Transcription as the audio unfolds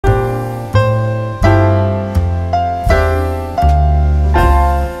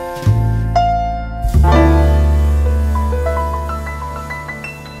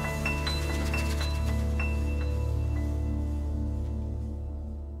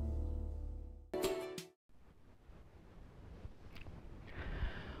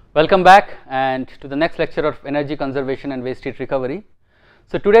Welcome back and to the next lecture of energy conservation and waste heat recovery.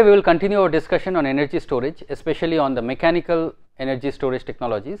 So, today we will continue our discussion on energy storage, especially on the mechanical energy storage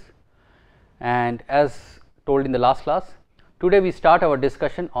technologies, and as told in the last class, today we start our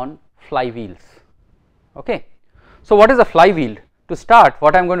discussion on flywheels. Okay. So, what is a flywheel? To start,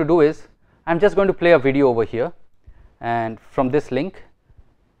 what I am going to do is I am just going to play a video over here and from this link,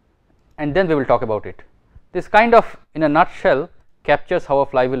 and then we will talk about it. This kind of in a nutshell captures how a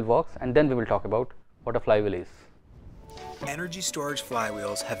flywheel works, and then we will talk about what a flywheel is. Energy storage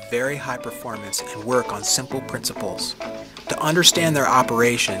flywheels have very high performance and work on simple principles. To understand their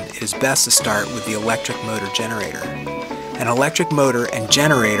operation, it is best to start with the electric motor generator. An electric motor and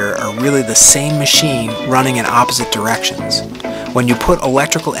generator are really the same machine running in opposite directions. When you put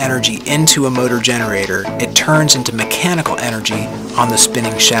electrical energy into a motor generator, it turns into mechanical energy on the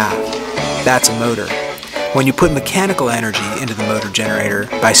spinning shaft. That's a motor. When you put mechanical energy into the motor generator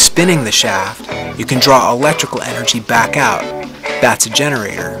by spinning the shaft, you can draw electrical energy back out. That's a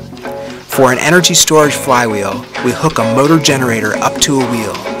generator. For an energy storage flywheel, we hook a motor generator up to a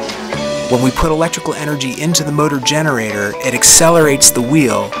wheel. When we put electrical energy into the motor generator, it accelerates the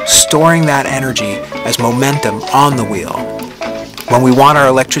wheel, storing that energy as momentum on the wheel. When we want our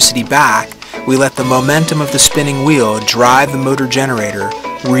electricity back, we let the momentum of the spinning wheel drive the motor generator,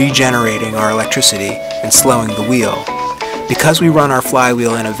 regenerating our electricity and slowing the wheel. Because we run our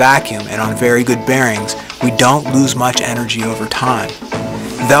flywheel in a vacuum and on very good bearings, we don't lose much energy over time.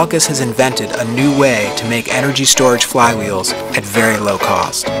 Velkus has invented a new way to make energy storage flywheels at very low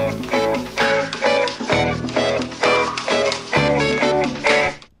cost.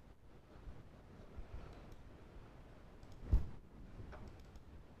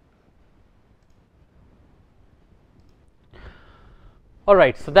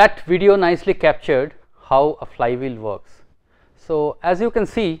 Alright, so that video nicely captured how a flywheel works. So, as you can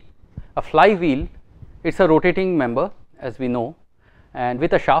see, a flywheel, it is a rotating member as we know, and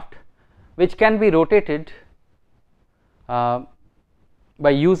with a shaft which can be rotated by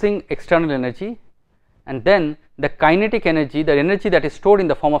using external energy, and then the kinetic energy, the energy that is stored in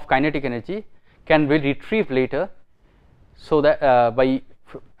the form of kinetic energy can be retrieved later, so that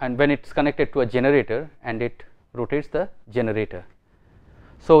and when it is connected to a generator and it rotates the generator.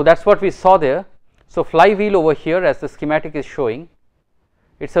 So, that is what we saw there. So, flywheel over here, as the schematic is showing,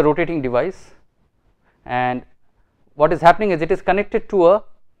 it is a rotating device, and what is happening is it is connected to a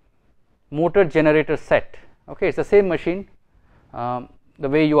motor generator set. Okay, it is the same machine. The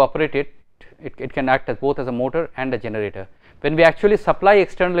way you operate it, it can act as both as a motor and a generator. When we actually supply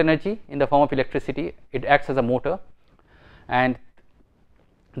external energy in the form of electricity, it acts as a motor, and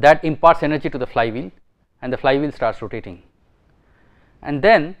that imparts energy to the flywheel, and the flywheel starts rotating. And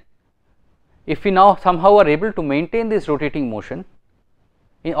then if we now somehow are able to maintain this rotating motion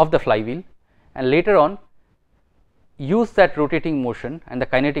of the flywheel, and later on use that rotating motion and the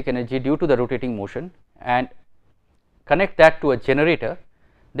kinetic energy due to the rotating motion and connect that to a generator,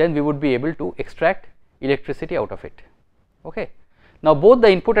 then we would be able to extract electricity out of it. Okay. Now, both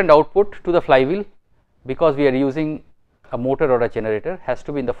the input and output to the flywheel, because we are using a motor or a generator, has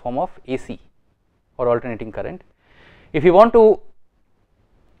to be in the form of AC or alternating current. If you want to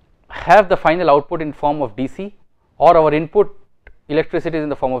have the final output in form of DC, or our input electricity is in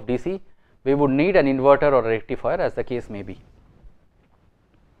the form of DC, we would need an inverter or a rectifier, as the case may be.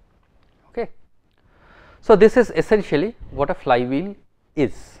 Okay. So, this is essentially what a flywheel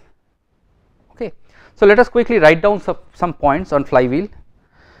is. Okay. So, let us quickly write down some points on flywheel.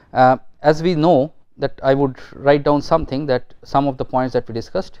 As we know that I would write down something, that some of the points that we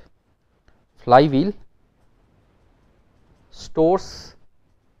discussed. Flywheel stores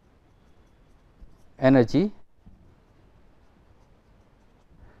energy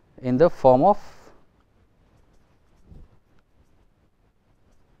in the form of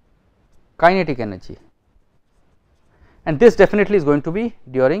kinetic energy, and this definitely is going to be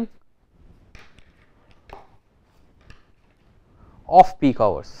during off peak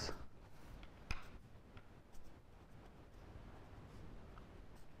hours.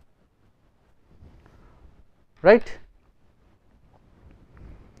 Right,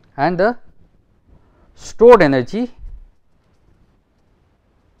 and the stored energy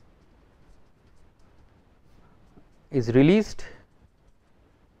is released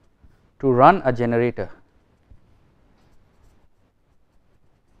to run a generator,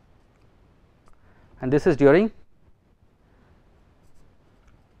 and this is during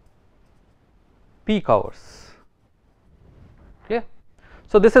peak hours. Okay.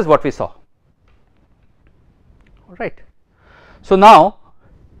 So, this is what we saw. All right. So, now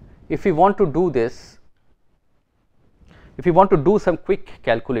if we want to do this, if you want to do some quick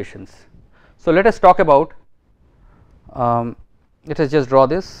calculations. So, let us talk about, let us just draw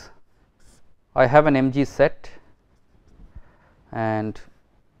this. I have an mg set, and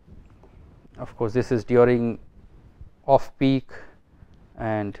of course, this is during off peak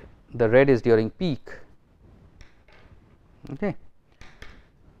and the red is during peak. Okay.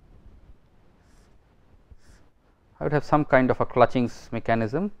 I would have some kind of a clutching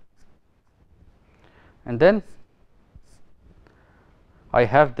mechanism, and then I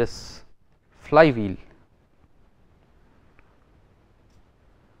have this flywheel.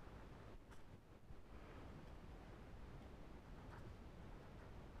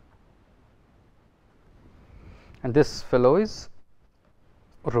 And this fellow is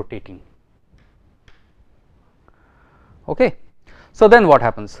rotating. Okay. So, then what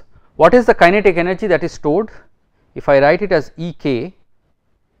happens? What is the kinetic energy that is stored? If I write it as E k,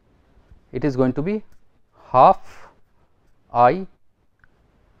 it is going to be half I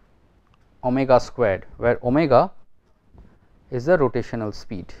omega squared, where omega is the rotational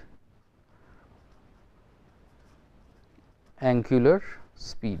speed, angular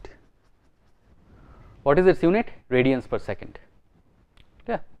speed. What is its unit? Radians per second.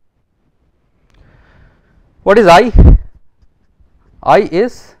 Yeah. What is I? I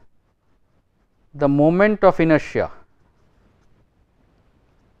is the moment of inertia,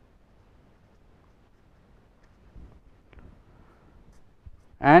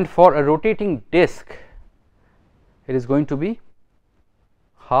 and for a rotating disc it is going to be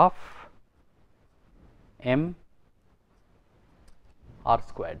half m r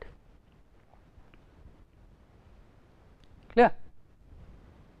squared. Clear?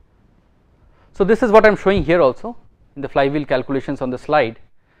 So, this is what I am showing here also in the flywheel calculations on the slide.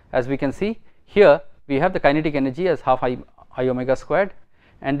 As we can see here, we have the kinetic energy as half I omega squared,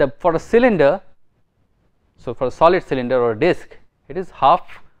 and for a cylinder, so for a solid cylinder or a disc, it is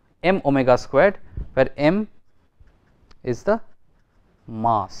half m omega squared, where m is the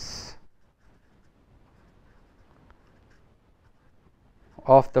mass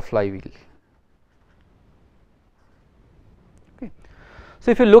of the flywheel. Okay.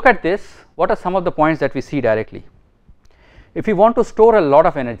 So, if you look at this, what are some of the points that we see directly? If we want to store a lot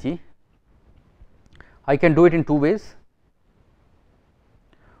of energy, I can do it in two ways.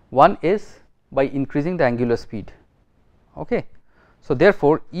 One is by increasing the angular speed. Okay. So,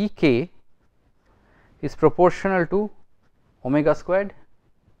 therefore, E k is proportional to omega squared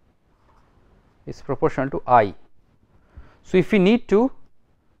is proportional to I. So, if we need to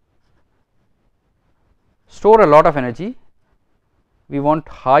store a lot of energy, we want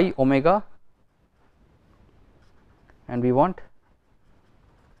high omega and we want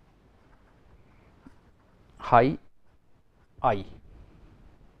high I.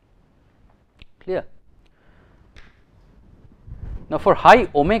 Clear? Now, for high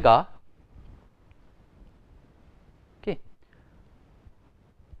omega, okay,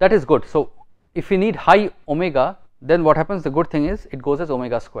 that is good. So, if we need high omega, then what happens? The good thing is it goes as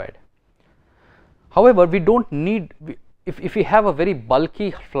omega squared. However, we do not need, if we have a very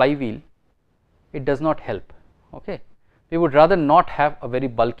bulky flywheel, it does not help. Okay. We would rather not have a very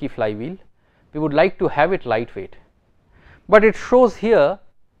bulky flywheel, we would like to have it lightweight. But it shows here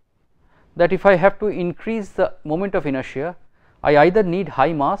that if I have to increase the moment of inertia, I either need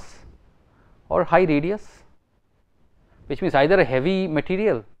high mass or high radius, which means either a heavy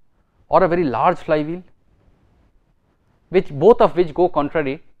material or a very large flywheel, which both of which go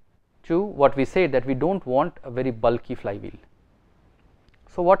contrary to what we said, that we do not want a very bulky flywheel.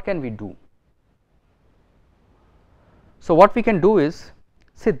 So, what can we do? So, what we can do is,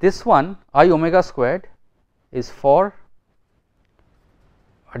 say this one I omega squared is for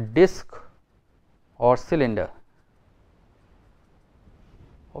a disc or cylinder.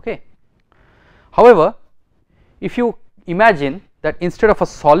 Okay. However, if you imagine that instead of a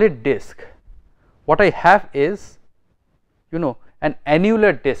solid disc, what I have is, an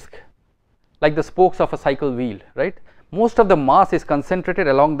annular disc like the spokes of a cycle wheel, right. Most of the mass is concentrated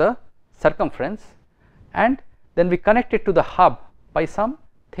along the circumference, and then we connect it to the hub by some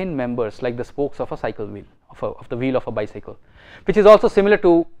thin members like the spokes of a cycle wheel, of the wheel of a bicycle, which is also similar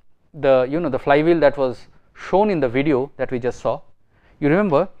to the the flywheel that was shown in the video that we just saw. You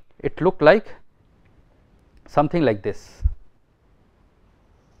remember, it looked like something like this.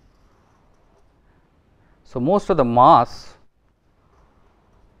 So, most of the mass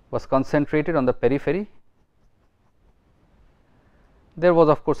was concentrated on the periphery. There was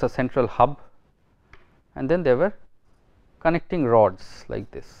of course a central hub, and then there were connecting rods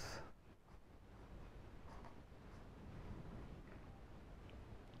like this.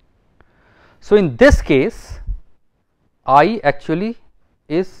 So, in this case, I actually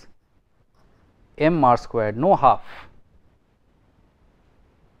is m r squared, no half,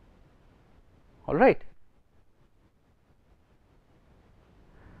 all right.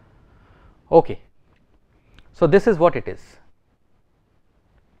 Okay. So, this is what it is.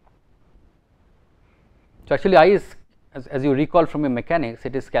 So, actually I is, as you recall from your mechanics,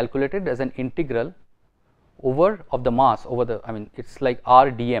 it is calculated as an integral over of the mass over the, I mean it is like r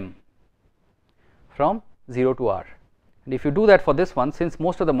dm from 0 to r, and if you do that for this one, since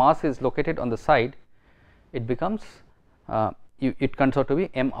most of the mass is located on the side, it becomes it comes out to be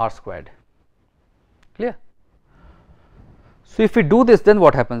m r squared, clear. So, if we do this, then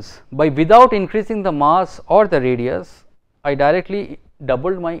what happens? By without increasing the mass or the radius, I directly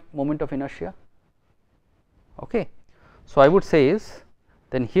doubled my moment of inertia. Okay. So, I would say is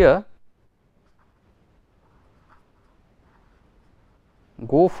then here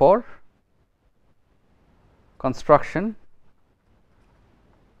go for construction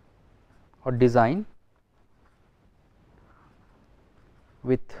or design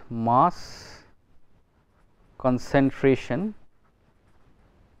with mass concentration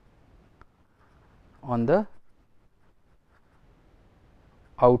on the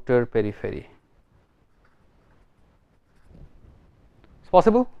outer periphery. It's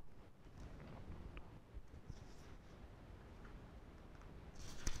possible?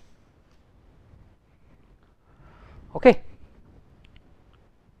 Okay.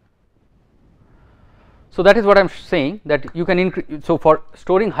 So, that is what I am saying, that you can increase. So, for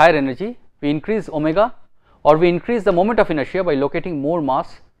storing higher energy, we increase omega or we increase the moment of inertia by locating more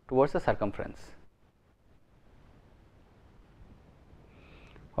mass towards the circumference.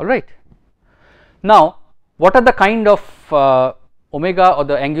 All right. Now, what are the kind of omega or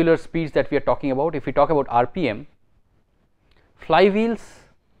the angular speeds that we are talking about? If we talk about RPM, flywheels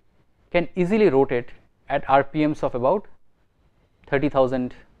can easily rotate at RPMs of about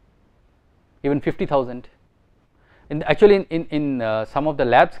 30,000, even 50,000. Actually, in some of the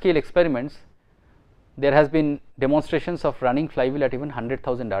lab scale experiments, there has been demonstrations of running flywheel at even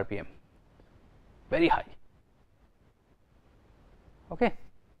 100,000 RPM, very high. Okay.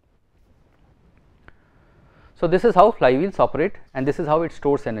 So, this is how flywheels operate and this is how it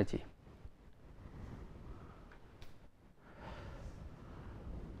stores energy.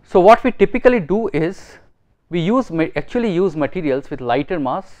 So, what we typically do is we actually use materials with lighter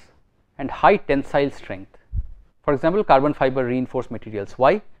mass and high tensile strength. For example, carbon fiber reinforced materials.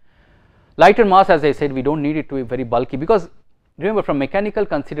 Why? Lighter mass, as I said, we do not need it to be very bulky, because remember, from mechanical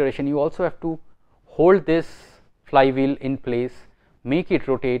consideration you also have to hold this flywheel in place, make it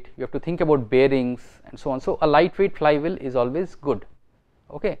rotate, you have to think about bearings and so on. So, a lightweight flywheel is always good.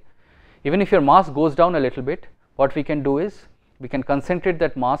 Okay. Even if your mass goes down a little bit, what we can do is we can concentrate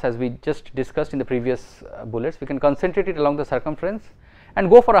that mass, as we just discussed in the previous bullets, we can concentrate it along the circumference and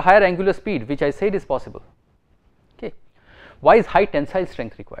go for a higher angular speed, which I said is possible. Okay. Why is high tensile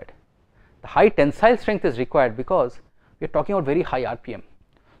strength required? The high tensile strength is required because we are talking about very high RPM.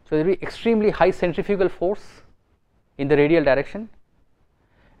 So, there will be extremely high centrifugal force in the radial direction,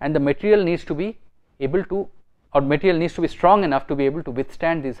 and the material needs to be able to, or material needs to be strong enough to be able to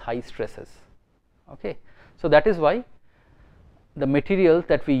withstand these high stresses. Okay. So, that is why the material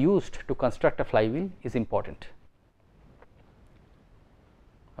that we used to construct a flywheel is important.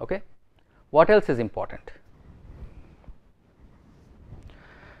 Okay. What else is important?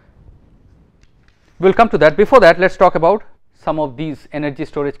 We will come to that. Before that, let us talk about some of these energy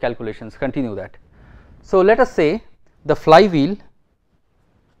storage calculations, continue that. So, let us say the flywheel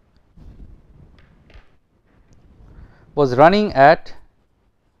was running at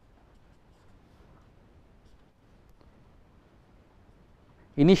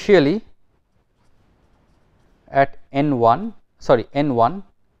initially at n1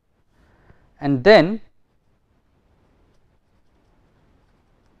 and then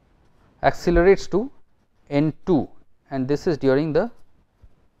accelerates to n2, and this is during the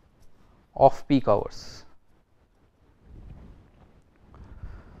off peak hours.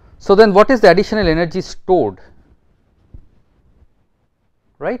 So, then what is the additional energy stored,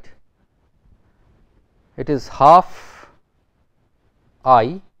 right? It is half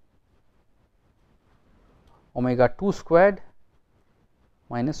I omega 2 squared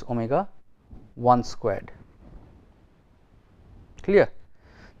minus omega 1 squared, clear.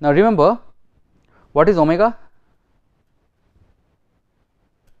 Now, remember what is omega?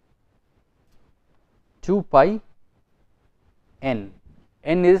 2 pi n,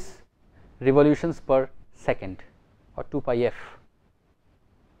 n is revolutions per second or 2 pi f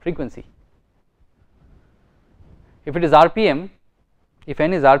frequency. If it is RPM, if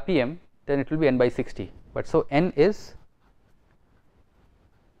n is RPM, then it will be n by 60, but so n is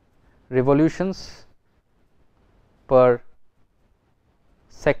revolutions per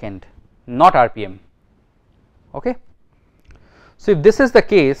second, not RPM. Okay. So, if this is the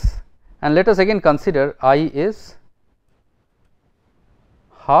case, and let us again consider I is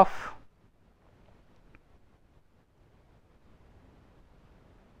half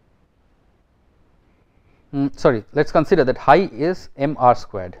sorry, let us consider that I is mr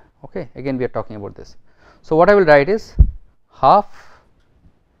squared. Okay. Again we are talking about this. So, what I will write is half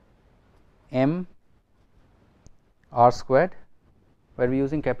m r squared, were we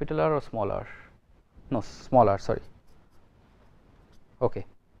using capital R or small r? No, small r, sorry. Okay.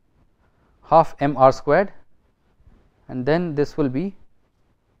 Half m r squared, and then this will be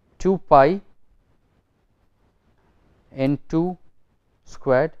 2 pi n 2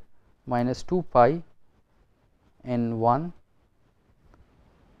 squared minus 2 pi n 1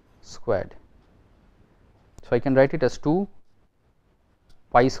 squared. So, I can write it as 2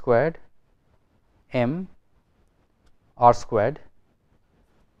 pi squared m r squared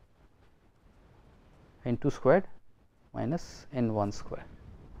n 2 squared minus n 1 square.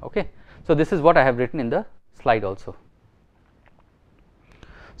 Okay. So, this is what I have written in the slide also.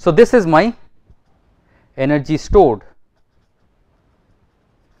 So, this is my energy stored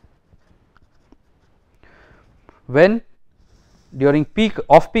when during peak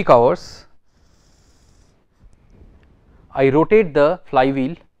off peak hours I rotate the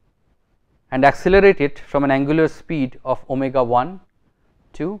flywheel and accelerate it from an angular speed of omega 1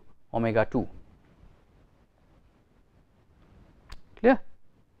 to omega 2. Clear?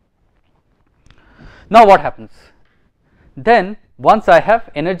 Now, what happens? Then once I have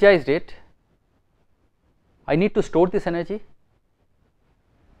energized it, I need to store this energy.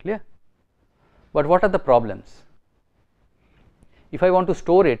 Clear? But what are the problems? If I want to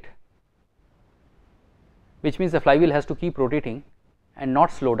store it, which means the flywheel has to keep rotating and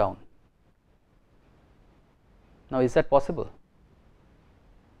not slow down. Now, is that possible?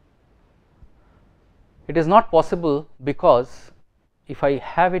 It is not possible, because if I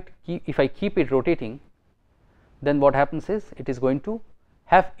have it if I keep it rotating, then what happens is it is going to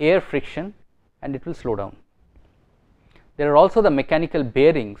have air friction and it will slow down. There are also the mechanical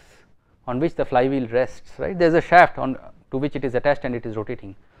bearings on which the flywheel rests, right. There is a shaft on to which it is attached and it is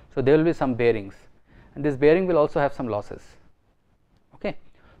rotating. So, there will be some bearings, and this bearing will also have some losses. Okay.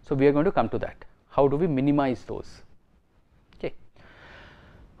 So, we are going to come to that. How do we minimize those? Okay.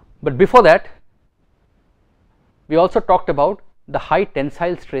 But before that, we also talked about the high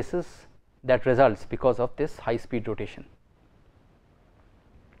tensile stresses that results because of this high speed rotation.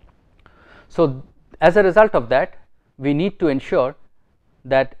 So, as a result of that, we need to ensure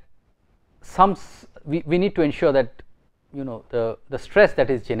that we need to ensure that the stress that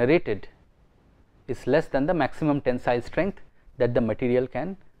is generated is less than the maximum tensile strength that the material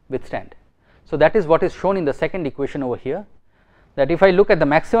can withstand. So, that is what is shown in the second equation over here, that if I look at the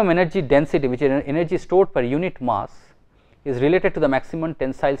maximum energy density, which is energy stored per unit mass, is related to the maximum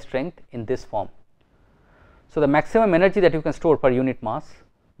tensile strength in this form. So, the maximum energy that you can store per unit mass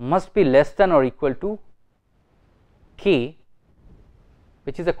must be less than or equal to K,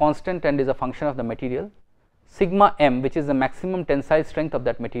 which is a constant and is a function of the material, sigma m, which is the maximum tensile strength of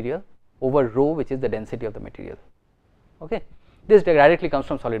that material, over rho, which is the density of the material. Okay. This directly comes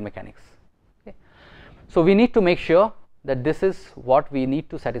from solid mechanics. Okay. So, we need to make sure that this is what we need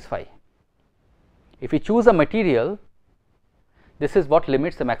to satisfy. If we choose a material, this is what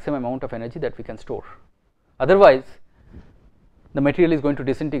limits the maximum amount of energy that we can store. Otherwise, the material is going to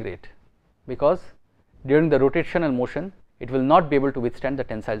disintegrate, because during the rotational motion it will not be able to withstand the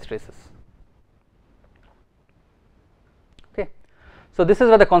tensile stresses. Okay. So, this is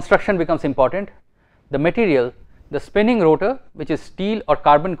where the construction becomes important. The material, the spinning rotor, which is steel or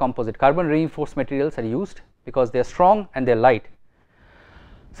carbon composite, carbon reinforced materials are used because they are strong and they are light.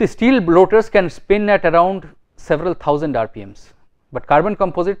 See, steel rotors can spin at around several thousand RPMs, but carbon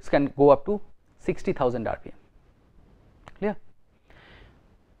composites can go up to 60,000 RPM. Clear?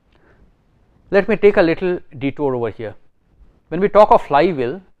 Let me take a little detour over here. When we talk of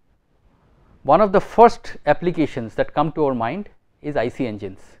flywheel, one of the first applications that come to our mind is IC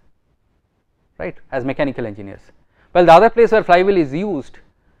engines, right, as mechanical engineers. Well, the other place where flywheel is used,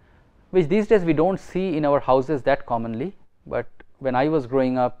 which these days we do not see in our houses that commonly, but when I was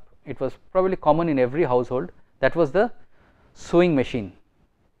growing up it was probably common in every household, that was the sewing machine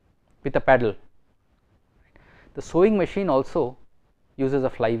with a paddle. The sewing machine also uses a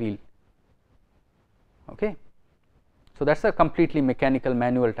flywheel. Okay. So, that is a completely mechanical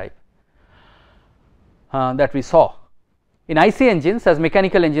manual type that we saw. In IC engines, as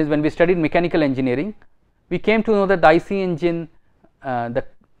mechanical engines, when we studied mechanical engineering, we came to know that the IC engine, the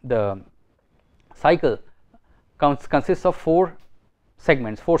the cycle consists of 4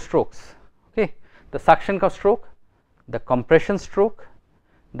 segments, 4 strokes. Okay. The suction stroke, the compression stroke,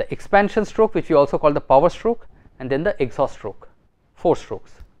 the expansion stroke, which we also call the power stroke, and then the exhaust stroke, 4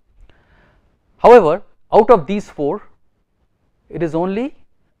 strokes. However, out of these 4, it is only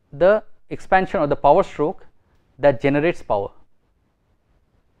the expansion or the power stroke that generates power.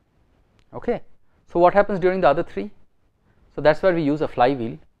 Okay. So, what happens during the other 3? So, that is where we use a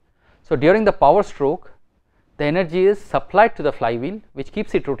flywheel. So, during the power stroke, the energy is supplied to the flywheel, which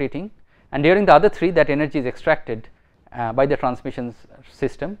keeps it rotating, and during the other 3, that energy is extracted by the transmission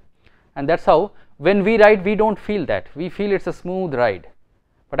system, and that is how when we ride we do not feel that, we feel it is a smooth ride,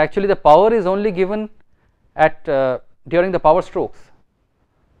 but actually the power is only given at during the power strokes.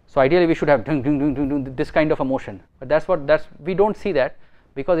 So, ideally we should have ding, ding, ding, ding, ding, this kind of a motion, but that is what we do not see that,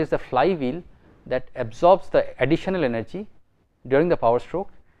 because it is the flywheel that absorbs the additional energy during the power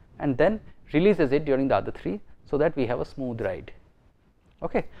stroke and then releases it during the other 3, so that we have a smooth ride.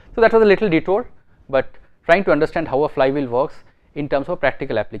 Okay. So, that was a little detour, but trying to understand how a flywheel works in terms of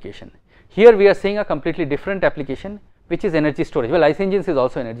practical application. Here we are seeing a completely different application, which is energy storage. Well, IC engines is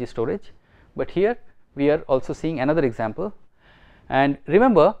also energy storage, but here we are also seeing another example. And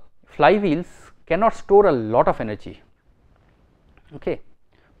remember, flywheels cannot store a lot of energy. Okay.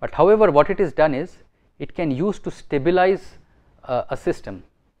 But however, what it is done is it can use to stabilize a system.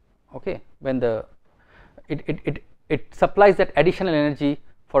 Okay. When the it supplies that additional energy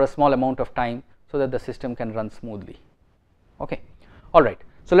for a small amount of time, so that the system can run smoothly. Okay. All right.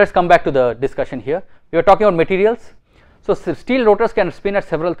 So, let us come back to the discussion here. We are talking about materials. So, steel rotors can spin at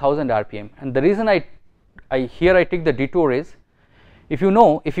several thousand RPM, and the reason I take the detour is, if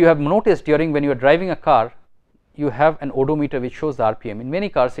you have noticed during when you are driving a car, you have an odometer which shows the RPM. In many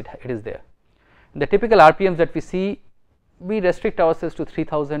cars it is there. And the typical RPMs that we see, we restrict ourselves to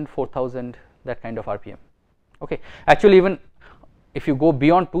 3000, 4000, that kind of RPM. Okay. Actually, even if you go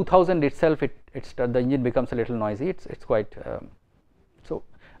beyond 2000 itself, the engine becomes a little noisy. It's quite so.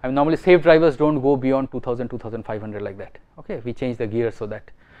 I mean, normally safe drivers do not go beyond 2000, 2500 like that. Okay, we change the gear so that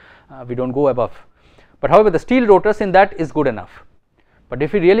we do not go above. But however, the steel rotors in that is good enough. But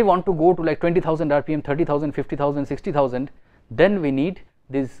if we really want to go to like 20,000 RPM, 30,000, 50,000, 60,000, then we need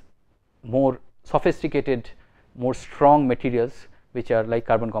these more sophisticated, more strong materials, which are like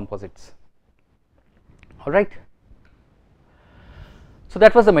carbon composites. All right. So,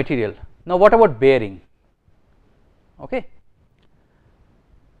 that was the material. Now, what about bearing? Okay.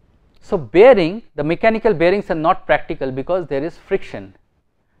 So, bearing, the mechanical bearings are not practical because there is friction,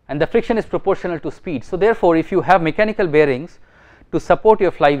 and the friction is proportional to speed. So, therefore, if you have mechanical bearings to support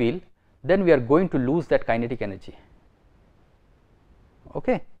your flywheel, then we are going to lose that kinetic energy.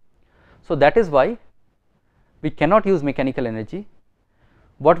 Okay. So, that is why we cannot use mechanical energy.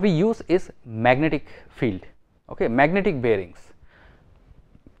 What we use is magnetic field, okay, magnetic bearings.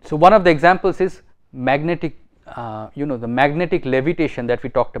 So, one of the examples is magnetic, the magnetic levitation that we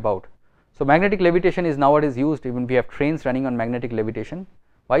talked about. So, magnetic levitation is nowadays used, even we have trains running on magnetic levitation.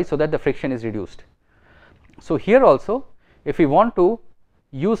 Why? So that the friction is reduced. So, here also, if we want to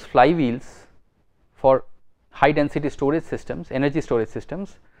use flywheels for high density storage systems, energy storage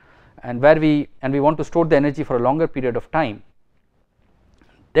systems, and we want to store the energy for a longer period of time,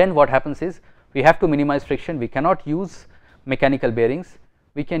 then what happens is we have to minimize friction. We cannot use mechanical bearings.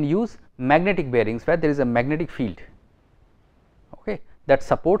 We can use magnetic bearings where there is a magnetic field, okay, that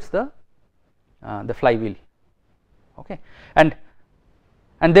supports the flywheel. Okay. And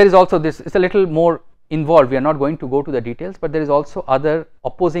there is also this, it's a little more involved, we are not going to go to the details, but there is also other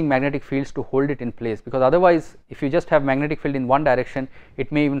opposing magnetic fields to hold it in place, because otherwise if you just have magnetic field in one direction,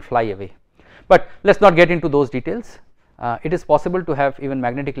 it may even fly away. But let us not get into those details. It is possible to have even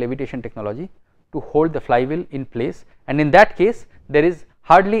magnetic levitation technology to hold the flywheel in place, and in that case there is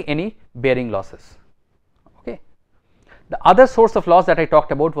hardly any bearing losses. Okay. The other source of loss that I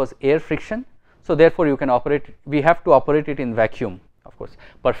talked about was air friction. So, therefore, you can operate, we have to operate it in vacuum. Of course,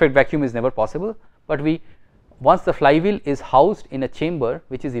 perfect vacuum is never possible, but once the flywheel is housed in a chamber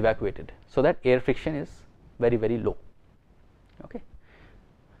which is evacuated, so that air friction is very, very low. Okay.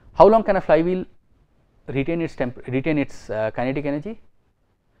 How long can a flywheel retain its kinetic energy?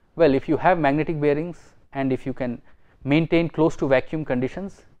 Well, if you have magnetic bearings and if you can maintain close to vacuum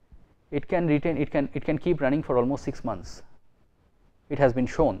conditions, it can keep running for almost 6 months. It has been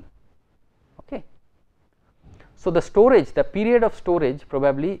shown. Okay. So, the period of storage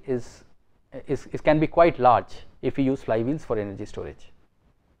probably can be quite large if we use flywheels for energy storage.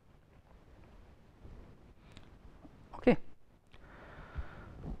 Okay.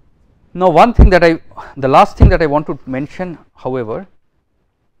 Now, the last thing that I want to mention, however,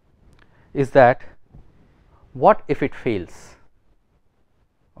 is that what if it fails?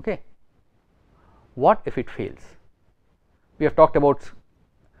 Okay. What if it fails? We have talked about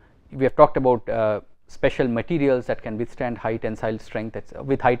special materials that can withstand high tensile strength,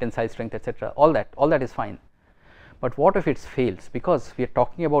 with high tensile strength, etc. All that is fine. But what if it fails? Because we are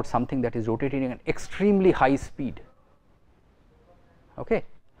talking about something that is rotating at extremely high speed. Okay.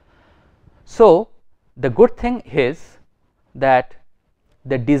 So the good thing is that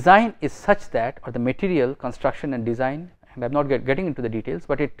the design is such that, or the material construction and design, and I am not getting into the details,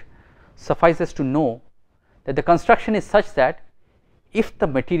 but it suffices to know that the construction is such that if the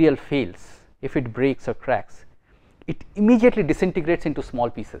material fails, if it breaks or cracks, it immediately disintegrates into small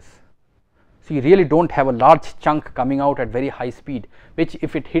pieces. So you really do not have a large chunk coming out at very high speed, which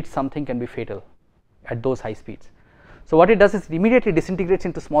if it hits something can be fatal at those high speeds. So what it does is it immediately disintegrates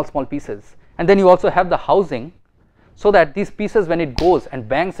into small pieces, and then you also have the housing, so that these pieces, when it goes and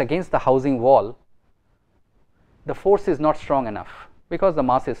bangs against the housing wall, the force is not strong enough because the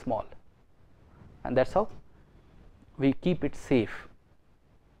mass is small, and that is how we keep it safe.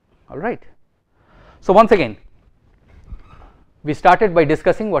 All right. So once again, we started by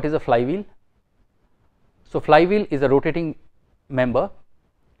discussing what is a flywheel. So flywheel is a rotating member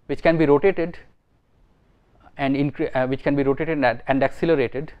which can be rotated and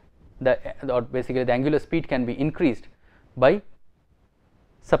accelerated, or basically the angular speed can be increased by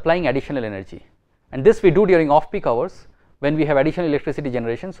supplying additional energy, and this we do during off peak hours when we have additional electricity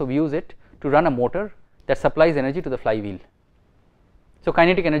generation. So we use it to run a motor that supplies energy to the flywheel. So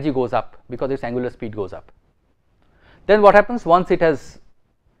kinetic energy goes up because its angular speed goes up. Then what happens once it has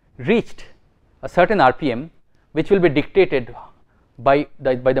reached a certain RPM, which will be dictated by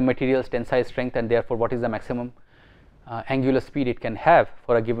the material's tensile strength, and therefore what is the maximum angular speed it can have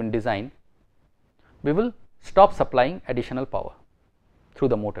for a given design, we will stop supplying additional power through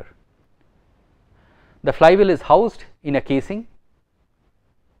the motor. The flywheel is housed in a casing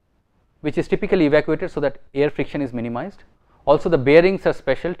which is typically evacuated so that air friction is minimized. Also the bearings are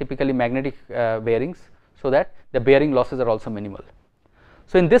special, typically magnetic bearings, so that the bearing losses are also minimal.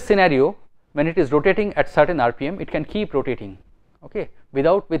 So in this scenario, when it is rotating at certain RPM, it can keep rotating, okay,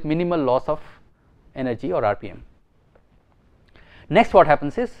 with minimal loss of energy or RPM. Next what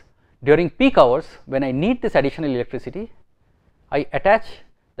happens is, during peak hours when I need this additional electricity, I attach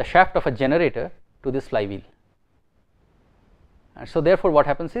the shaft of a generator to this flywheel, and so therefore what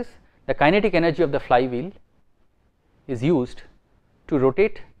happens is the kinetic energy of the flywheel is used to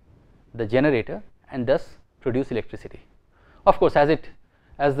rotate the generator and thus produce electricity. Of course, as it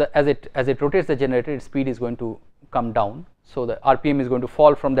rotates the generator, its speed is going to come down. So the RPM is going to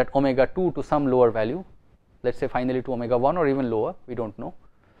fall from that omega 2 to some lower value, let us say finally to omega 1 or even lower, we do not know,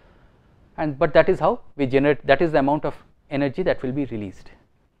 and but that is how we generate, that is the amount of energy that will be released.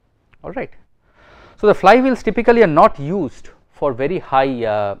 All right. So the flywheels typically are not used for very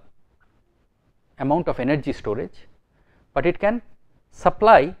high amount of energy storage, but it can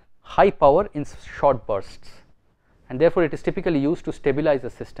supply high power in short bursts, and therefore it is typically used to stabilize the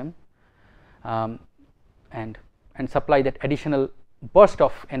system and supply that additional burst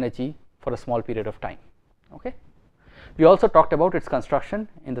of energy for a small period of time. Okay. We also talked about its construction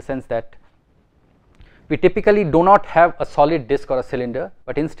in the sense that we typically do not have a solid disc or a cylinder,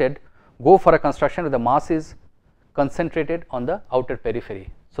 but instead go for a construction where the mass is concentrated on the outer periphery.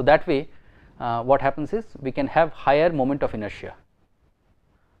 So that way what happens is we can have higher moment of inertia,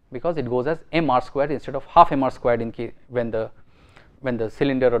 because it goes as mr squared instead of half mr squared in case when the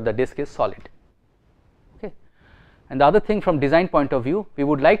cylinder or the disc is solid. Okay. And the other thing, from design point of view, we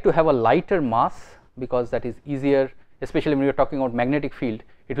would like to have a lighter mass, because that is easier, especially when we are talking about magnetic field.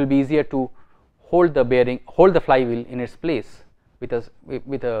 It will be easier to hold the flywheel in its place with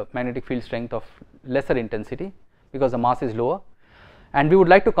a magnetic field strength of lesser intensity, because the mass is lower, and we would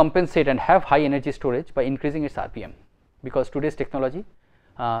like to compensate and have high energy storage by increasing its RPM, because today's technology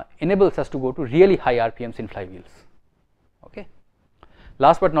enables us to go to really high RPMs in flywheels. Okay.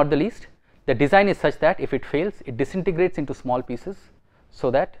 Last but not the least, the design is such that if it fails, it disintegrates into small pieces, so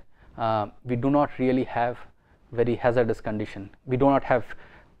that we do not really have very hazardous condition. We do not have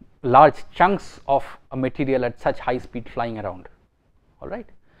large chunks of a material at such high speed flying around. All right.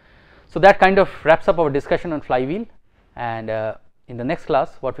 So that kind of wraps up our discussion on flywheel, and in the next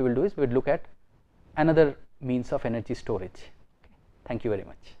class what we will do is we will look at another means of energy storage. Okay. Thank you very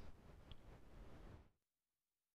much.